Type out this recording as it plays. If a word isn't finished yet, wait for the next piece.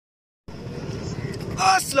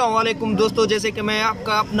अस्सलाम वालेकुम दोस्तों, जैसे कि मैं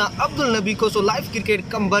आपका अपना अब्दुल नबी को लाइव क्रिकेट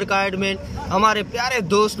कंबर का एडमिन हमारे प्यारे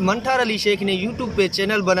दोस्त मंठार अली शेख ने यूट्यूब पे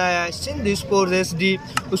चैनल बनाया है सिंध स्पोर्ट्स एसडी।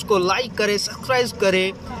 उसको लाइक करें, सब्सक्राइब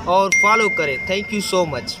करें और फॉलो करें। Thank you so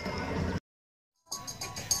much.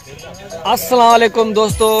 अस्सलाम वालेकुम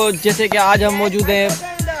दोस्तों, जैसे कि आज हम मौजूद हैं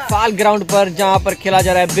फाल ग्राउंड पर, जहां पर खेला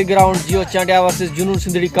जा रहा है बिग ग्राउंड जियो चांडिया वर्सेस जुनून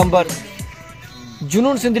सिंधड़ी कंबर।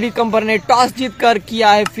 जुनून सिंधरी कंबर ने टॉस जीतकर किया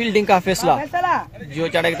है फील्डिंग का फैसला। जियो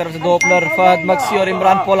चांडिया की तरफ से दो ओपनर फहद मक्सी और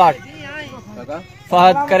इमरान पोलार्ड।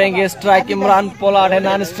 फहद करेंगे स्ट्राइक, इमरान पोलार्ड है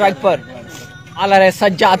नॉन स्ट्राइक पर। अलर है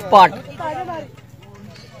सज्जाद पाट,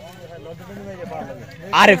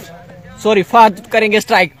 फहद करेंगे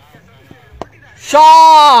स्ट्राइक।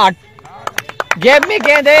 शॉट, गेम में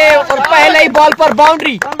गेंद है और पहले ही बॉल पर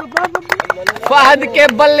बाउंड्री। फहद के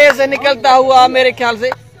बल्ले से निकलता हुआ मेरे ख्याल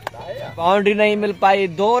से बाउंड्री नहीं मिल पाई,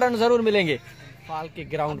 2 रन जरूर मिलेंगे। फाल के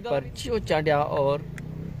ग्राउंड पर जियो चांडिया और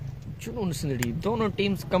जुनून सिंधड़ी दोनों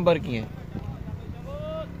टीम्स कंबर की हैं।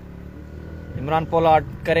 इमरान पोलार्ड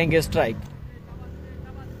करेंगे स्ट्राइक।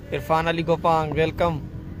 इरफान अली गोपांग, वेलकम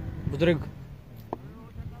बुजुर्ग।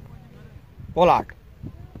 पोलार्ड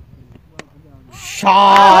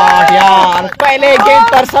शॉट, यार पहले गेंद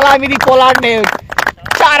पर सलामी दी पोलार्ड ने।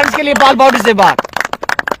 4 रन के लिए बॉल बाउंड्री से बाहर।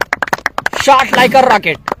 Shot like a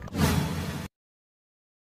rocket.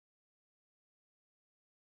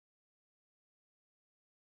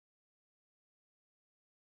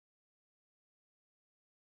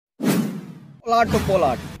 Pollard to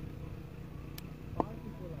Pollard.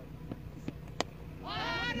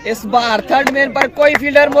 इस बार थर्ड मैन पर कोई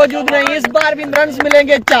फील्डर मौजूद नहीं। इस बार भी रन्स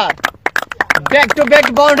मिलेंगे 4। Back to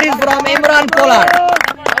back boundaries from Imran Pollard.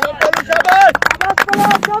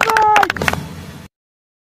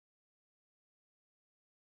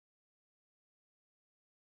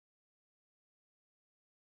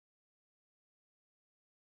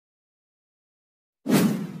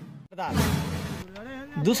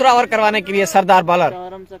 दूसरा ओवर करवाने के लिए सरदार बॉलर।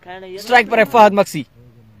 स्ट्राइक पर है फहद मक्सी।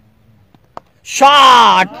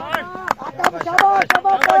 शॉट,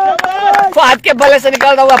 फहद के बल्ले से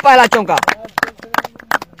निकलता हुआ पहला चौका।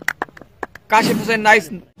 काशिफ हुसैन नाइस।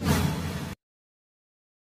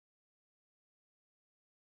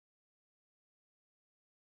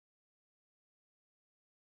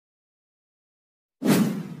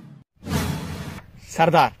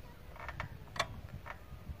 सरदार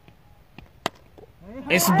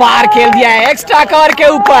इस बार खेल दिया है एक्स्ट्रा कवर के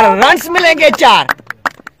ऊपर। रन्स मिलेंगे 4।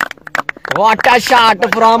 What a shot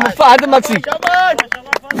from Fahad Maksi.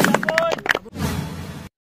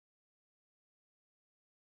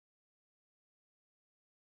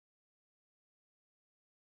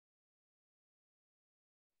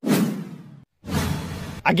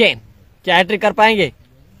 Again क्या हैट्रिक कर पाएंगे?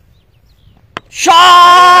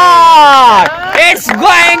 Shot, it's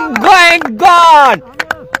going gone.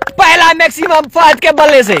 पहला मैक्सिमम फहद के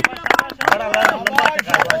बल्ले से।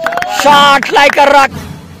 Shot like a rock.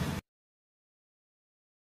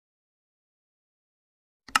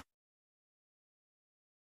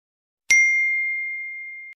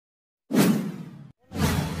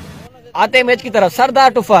 आते मैच की तरफ,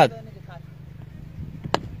 सरदार टू फहद।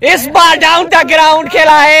 इस बार डाउन द ग्राउंड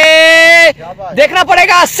खेला है, देखना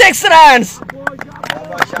पड़ेगा 6 run.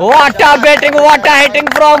 What a batting, what a hitting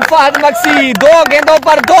from Fahad Maksi. 2 गेंदों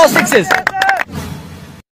पर 2 सिक्सेस।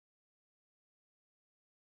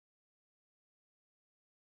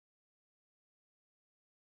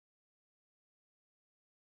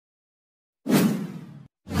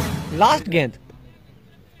 लास्ट गेंद,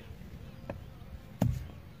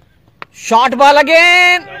 शॉर्ट बॉल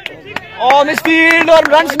अगेन और मिसफील्ड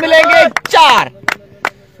और रन्स मिलेंगे 4।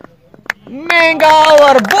 महंगा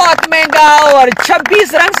ओवर, बहुत महंगा ओवर।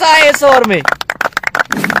 26 रन आए इस ओवर में।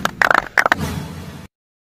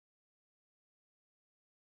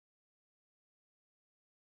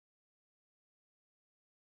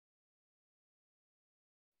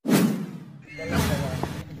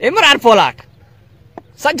 इमरान पोलार्ड,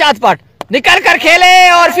 सज्जाद पाट निकल कर खेले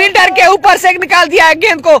और फील्डर के ऊपर से निकाल दिया है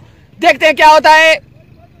गेंद को। देखते हैं क्या होता है।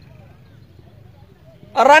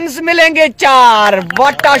 रन्स मिलेंगे 4।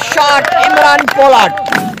 What a shot Imran Pollard.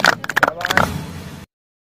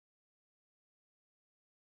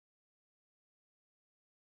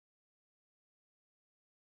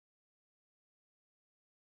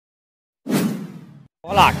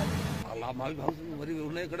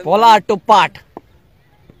 Pollard to पाट।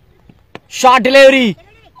 Shot delivery.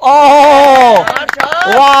 ओह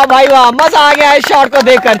वाह भाई वाह, मजा आ गया है शॉट को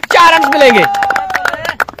देखकर। 4 रन मिलेंगे।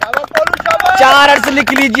 4 रन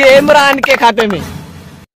लिख लीजिए इमरान के खाते में।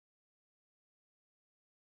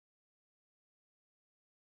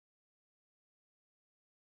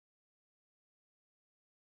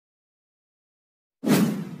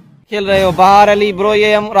 खेल रहे हो बाहर अली ब्रो,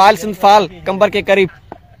 ये हम रॉयल सिंध फाल कंबर के करीब।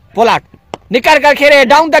 पोलाट निकल कर खेले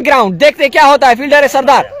डाउन द ग्राउंड, देखते क्या होता है। फील्डर है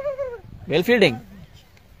सरदार, well fielding.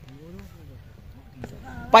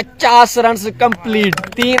 50 run complete,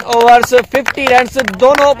 3 overs 50 run,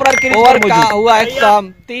 दोनों ओपनर के ओवर का हुआ एग्जाम।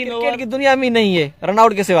 3 विकेट की दुनिया में नहीं है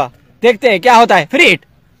रनआउट के सिवा। देखते हैं क्या होता है। Free hit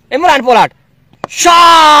Imran पोलाट,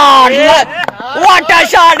 shot, what a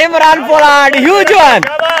shot Imran पोलाट, huge one.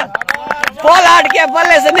 पोलाट के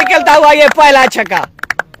बल्ले से निकलता हुआ ये पहला छक्का।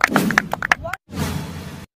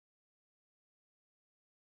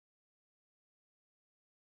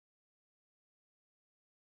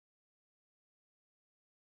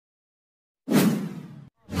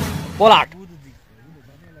 पोलाट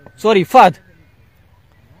sorry Fahad,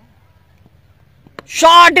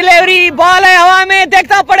 shot delivery, ball है हवा में,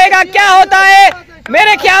 देखना पड़ेगा क्या होता है।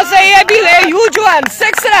 मेरे ख्याल से ये भी है huge one,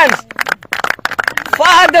 6 run.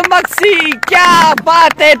 Fahad Maksi, क्या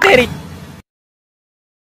बात है तेरी।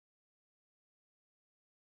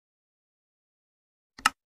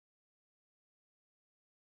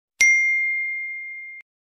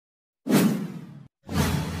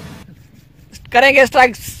 करेंगे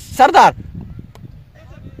strike Sardar.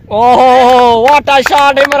 Oh what a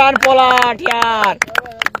shot Imran पोलाट यार,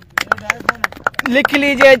 लिख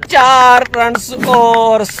लीजिए 4 रन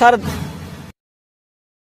और sir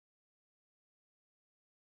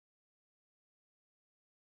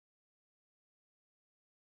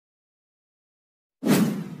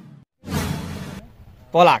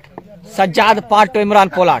पोलाट, Sajjad part two Imran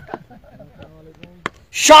पोलाट,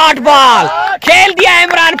 short ball खेल दिया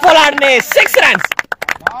इमरान पोलाट ने, 6 रन।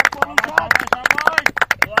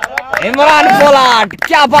 इमरान पोलाट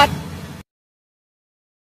क्या बात।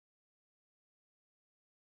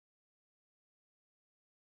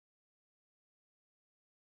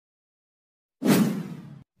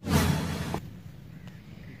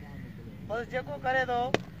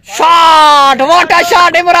 Shot, what a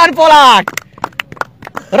shot Imran पोलाट।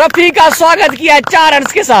 Rafi का स्वागत किया 4 रन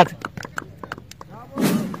के साथ।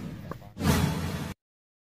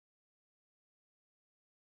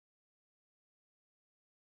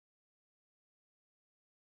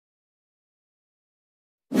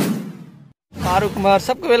 फारूक उमर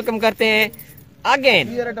सबको वेलकम करते हैं। Again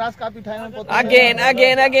again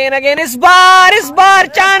again again again, इस बार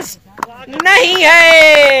चांस नहीं है।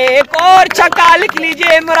 एक और छक्का लिख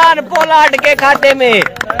लीजिए इमरान पोलाट के खाते में।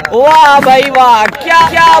 वाह भाई वाह, क्या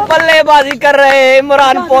क्या बल्लेबाजी कर रहे हैं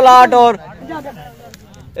इमरान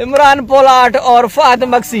पोलाट और फहद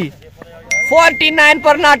मक्सी। 49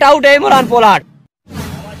 पर नॉट आउट है इमरान पोलाट।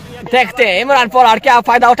 देखते हैं इमरान पोलाट क्या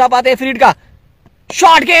फायदा उठा पाते हैं फ्रीड का।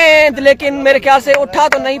 शॉट गेंद, लेकिन मेरे ख्याल से उठा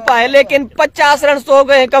तो नहीं पाए, लेकिन 50 रन हो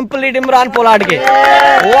गए कंप्लीट इमरान पोलाट के।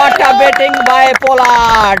 What a batting bye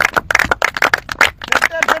पोलाट,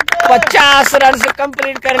 50 run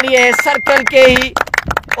complete कर लिए सर्कल के ही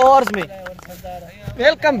ओवर्स में।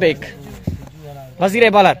 वेलकम बैक वजीर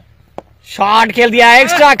बॉलर, शॉट खेल दिया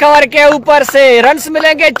एक्स्ट्रा कवर के ऊपर से, रन्स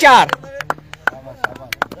मिलेंगे 4।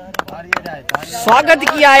 स्वागत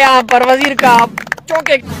किया यहाँ पर वजीर का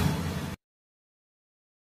चौके।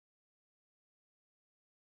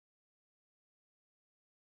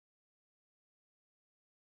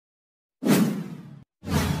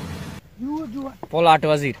 पोलाट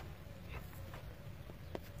वजीर,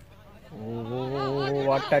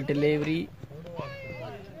 what a delivery,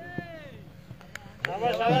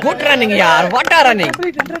 good running यार, what a running.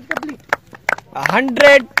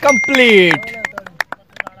 100 complete.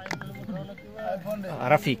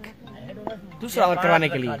 Rafiq दूसरा ओवर करवाने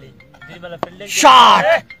के लिए,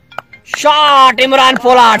 shot Imran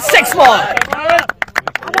पोलाट, 6 ball.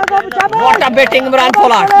 What a batting Imran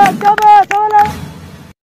पोलाट।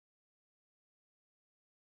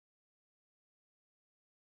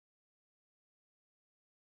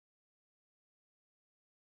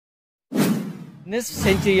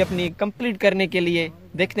 Century अपनी कंप्लीट करने के लिए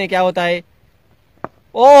देखते हैं क्या होता है।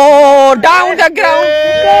 ओ डाउन द ग्राउंड,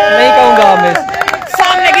 नहीं कहूंगा मैं,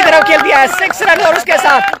 सामने की तरफ खेल दिया है, 6 रन और उसके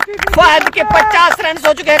साथ फहद के 50 रन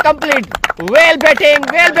हो चुके हैं complete. Well batting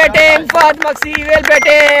Fahad Maksi, well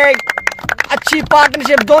batting. अच्छी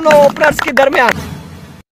पार्टनरशिप दोनों ओपनर्स के दरमियान।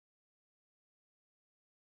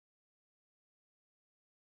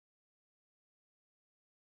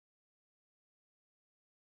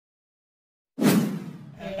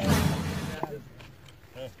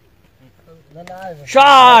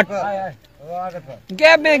 शॉट,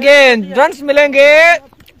 गैप में गेंद, रन्स मिलेंगे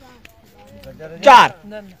 4।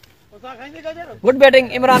 Good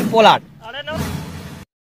batting Imran पोलाट।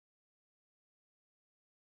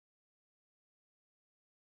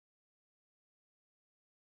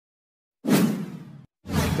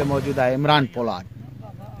 ते मौजूद है Imran Pollard.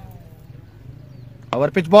 Over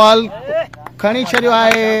pitch ball खणी छड़ियो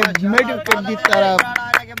है मिड विकेट की तरफ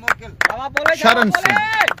शरण सिंह।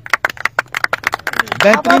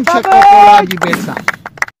 बेहतरीन छक्को पोलार्ड जी बैट सां।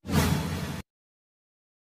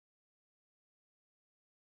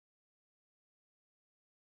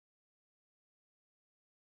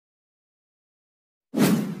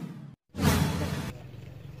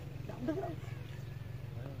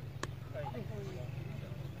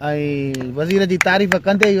 वजीर की तारीफ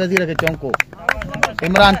कंदे ही वजीर के चौंको।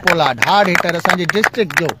 इमरान पोलार्ड हार्ड हिटर असांजे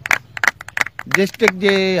डिस्ट्रिक्ट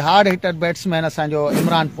जे हार्ड हिटर बैट्समैन असांजो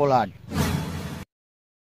इमरान पोलार्ड।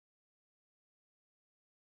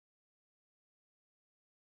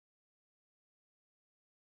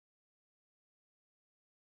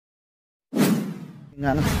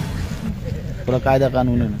 पूरा कायदा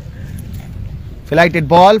कानून है। Flighted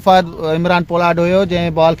ball for Imran Pollard हो जे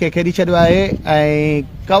बॉल के खेड़ी छड़ियो है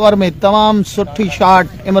कवर में तमाम सुठी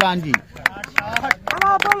शॉट इमरान जी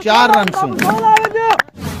 4 रन सुन।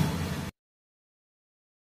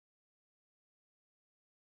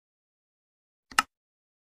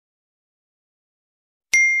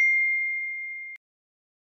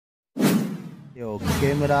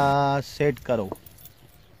 कैमरा सेट करो।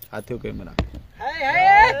 हाथियो कैमरा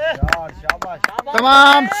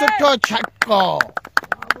तमाम सुठो छक्को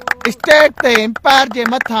स्टेट ते एम्पायर जे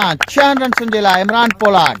मथा 6 रन जे लाइ इमरान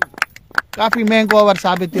पोलार्ड। काफी महंगो ओवर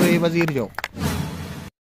साबित थियो वजीर जो।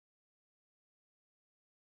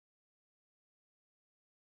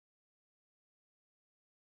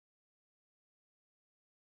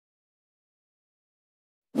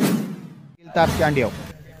 चांडियो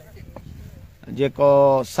जेको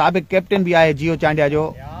साबिक कैप्टन भी है जियो चांडिया जो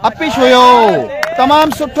अपिश हुयो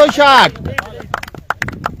तमाम सुठो शॉट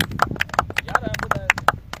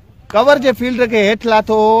कवर जे फील्ड के हेठ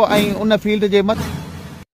लाथो ऐं उन फील्ड जे मथ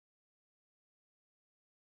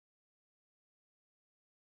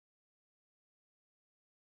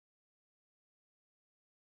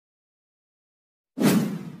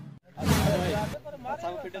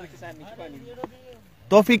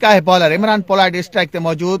तौफीक है बॉलर इमरान पोलार्ड स्ट्राइक ते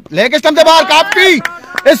मौजूद। लेग स्टंप ते बाहर काफी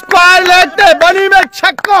स्क्वायर लेग ते बनी में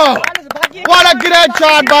छक्को। What a great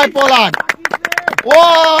shot bye Pollard.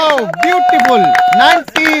 Wow beautiful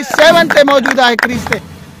 97 ते मौजूद है क्रीज ते।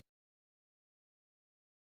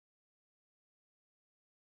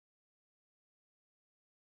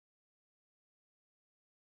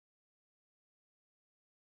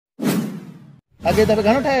 अगे दफे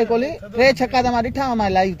घणो ठायो कोहली 3 छक्का त मां ॾिठा मां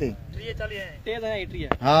लाइव ते।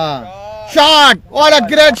 हाँ shot what a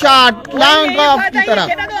great shot long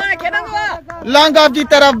off की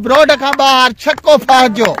तरफ रोड का बाहर छक्को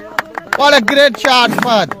फहद जो what a great shot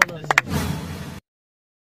Fahad.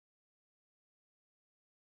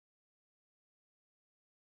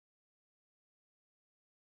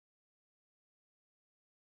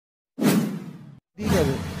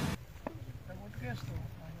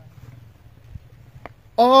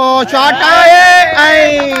 O shot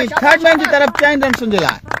आए थर्ड मैन की तरफ 4 रन सुन जिला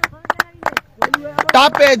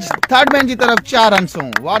टॉप एज थर्ड मैन की तरफ 4 run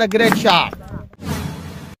soon. What a great shot.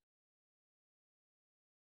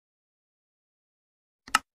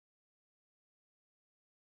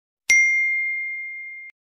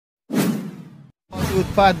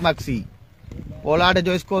 Fahad Maksi Pollard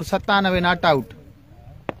जो score 97 not out.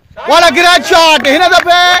 What a great shot हिन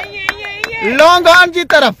दफे लॉन्ग ऑन की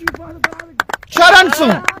तरफ 6 रन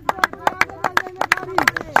सुन।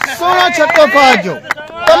 सोनो छक्को फहद जो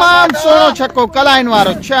तमाम सोनो छक्को कलाइन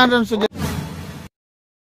वारो 6 रन सुन।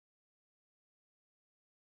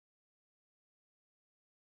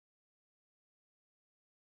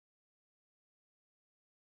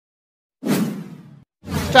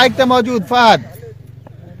 स्ट्राइक ते मौजूद फहद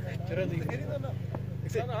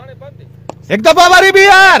एक दफा वरी भी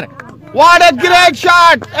यार। What a great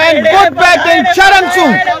shot and good batting 6 run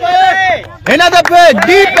सुन। हिन दफे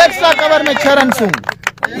डीप एक्स्ट्रा कवर में 6 रन सुन।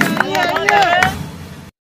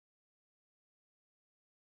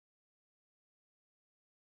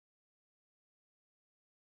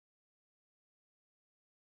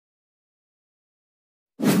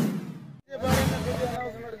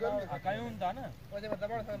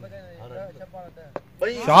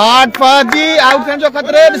 शॉट फहद जी आउट थियण जो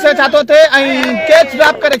खतरे ॾिसे छा थो थिए ऐं कैच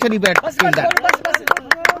ड्रॉप करे छॾी बैट फील्डर।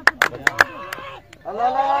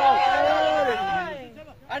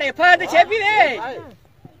 अरे फहद छेपी रे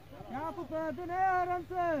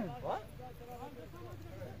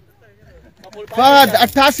फहद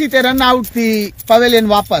 88 ते रन आउट थी पवेलियन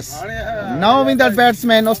वापस। नव विंदड़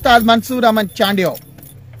बैट्समैन उस्ताद मंसूर अहमद चांडियो।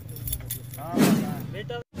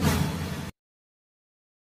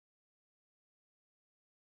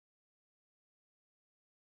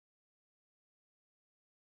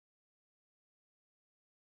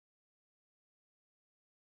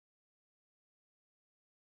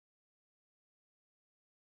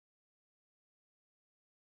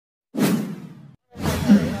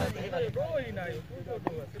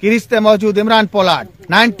 क्रीज ते मौजूद इमरान पोलार्ड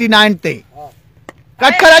 99 ते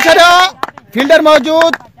कट करे छड़ो फील्डर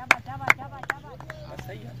मौजूद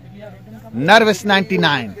नर्वस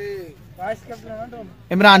 99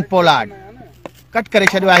 इमरान पोलार्ड कट करे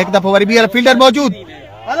छड़ो एक दफो वरी ॿीहर फील्डर मौजूद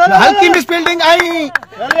हल्की मिस फील्डिंग आई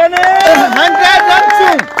 100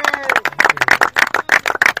 रन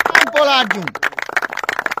पोलार्ड जूं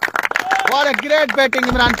what a great batting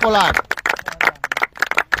Imran Pollard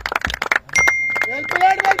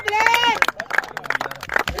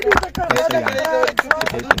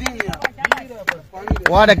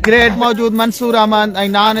what a great मौजूद मंसूर अहमद ऐं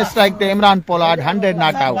नॉन स्ट्राइक ते Imran Pollard 100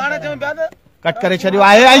 not out cut करे छॾियो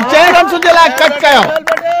आहे ऐं 4 रन जे लाइ कट कयो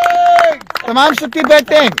तमाम सुठी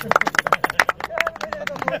बैटिंग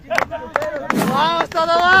वाह उस्ताद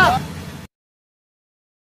वाह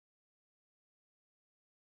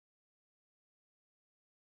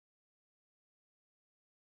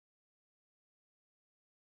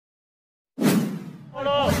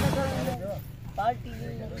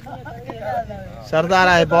सरदार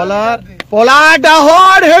आहे बॉलर पोलार्ड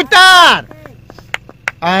हॉर्ड हिटर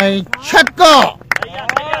ऐं छक्को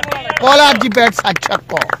पोलार्ड जी बैट सां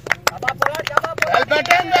छक्को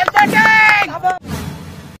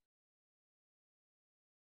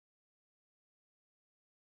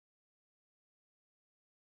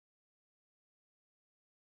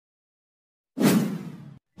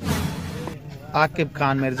आकिब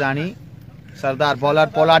खान मिर्जानी सरदार बॉलर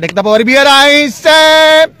पोलार्ड एक दफा और भी आई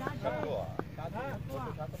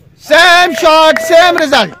same shot same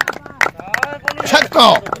result छक्को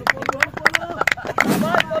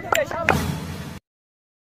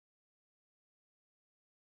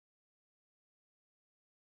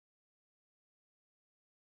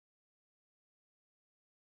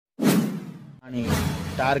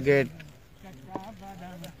target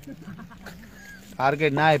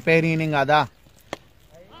ना है पहिरीं इनिंग आदा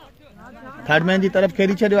थर्डमैन जी तरफ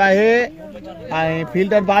खेरी छॾियो आहे ऐं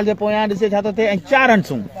फील्डर बॉल जे पोयां ॾिसे छा थो थिए ऐं 4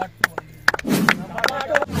 रन्सूं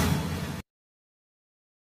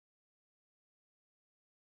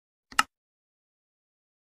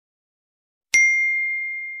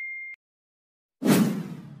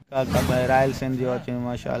रायल सिंध जो अचे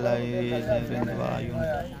माशाल्लाह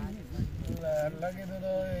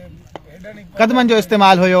कदमनि जो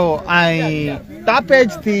इस्तेमाल हुयो ऐं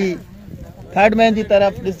टॉपेज थी थर्डमैन जी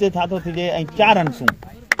तरफ ॾिसे छा थो थिए ऐं 4 रन्सूं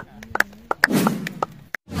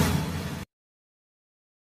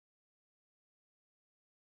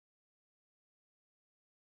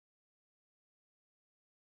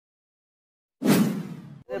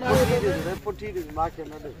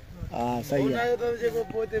सही है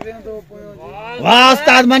वाह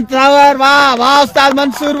उस्ताद मंसूर वाह वाह उस्ताद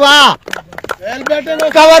मंसूर वाह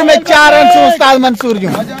कवर में 4 रन्सूं उस्ताद मंसूर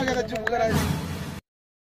जूं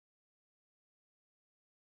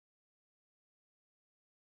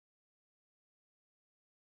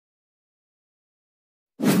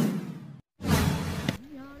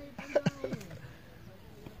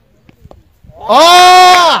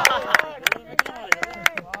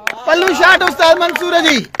पल्लू शॉट उस्ताद मंसूर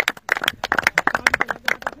जी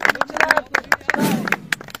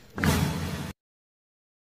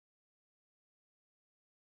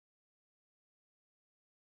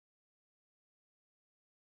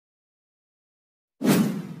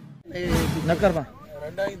न कर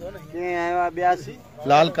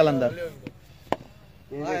लाल कलंदर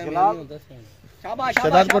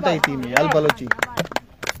शदादकोट ही थी में अल बलोची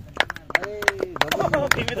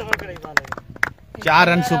 4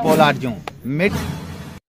 रन पोलार्ड जो मिड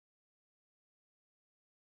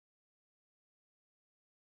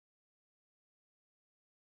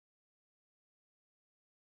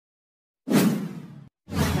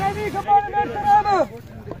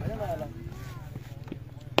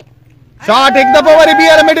शॉट एक दफो वरी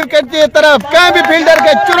ॿीहर मिड विकेट की तरफ कंहिं भी फील्डर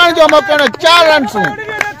के चुनण जो मौको न 4 रन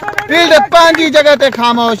फील्डर पंहिंजी जगह ते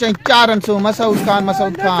खामोश 4 रन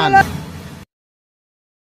मसूद खान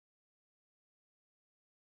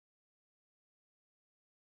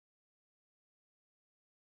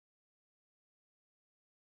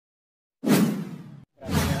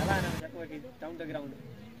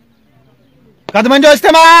कदमनि जो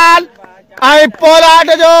इस्तेमाल ऐं पोलार्ड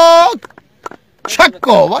जो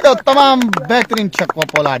छक्को वॾो तमाम बेहतरीन छक्को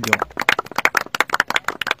पोलार्ड जो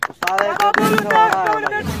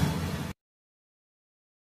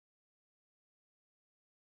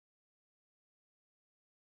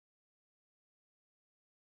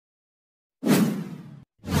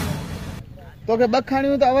तोखे 2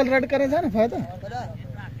 खाणियूं त अवल रड करे था न फ़ाइदा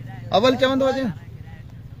अवल चवंदो अचे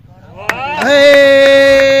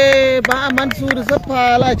बा मंसूर सफ़ा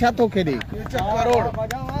अलाए छा थो खेॾे।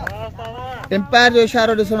 एम्पायर जो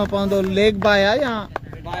इशारो ॾिसणो पवंदो, लेग बाय आहे या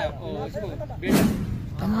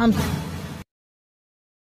तमामु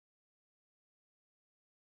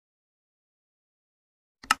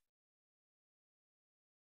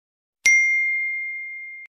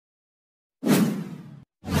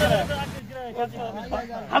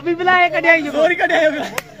अभी बुलाए कढ़ाई गोरी कढ़ाई।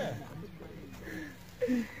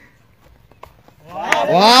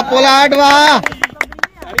 वाह पोलार्ड वाह।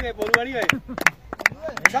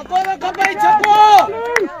 छक्को लगा भाई छक्को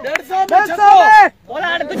 150 में छक्को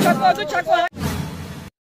पोलार्ड तू छक्को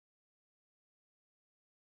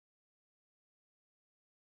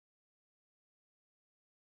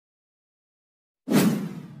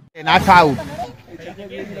नॉट आउट।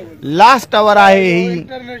 लास्ट ओवर आहे ही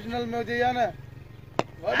इंटरनेशनल में हुजे या न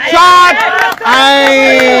शॉट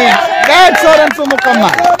ऐं 150 रन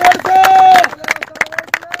मुकम्मल।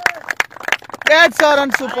 150 रन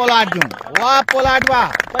पोलार्ड जूं। वाह पोलार्ड वाह।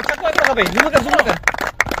 छक्को लगा भाई जूम कर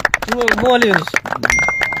मोली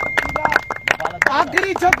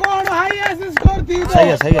आखिरी छक्को और हाईएस्ट स्कोर थी। सही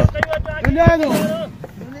है दुनिया दो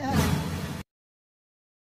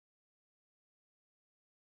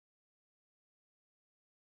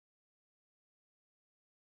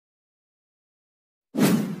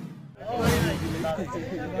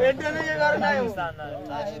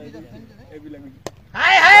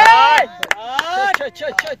हाय हाय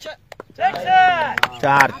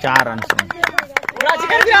चार रन राजी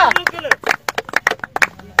कर दिया।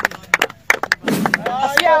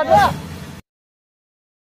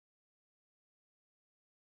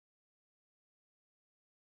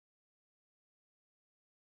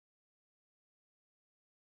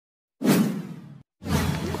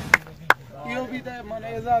 यो भी तो माने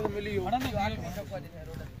एजाज मिली हो।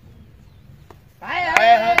 हाय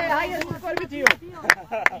स्कोर भी थियो।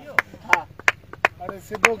 अरे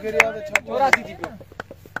सिद्धो खेरिया तो छक्को 84 थी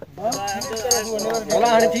बोला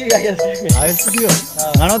हाने थी गया हाईएस्ट थियो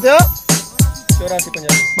घणो थियो 84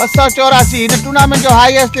 50 284 इन टूर्नामेंट जो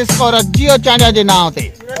हाईएस्ट स्कोर जियो चांडिया जे नाम ते।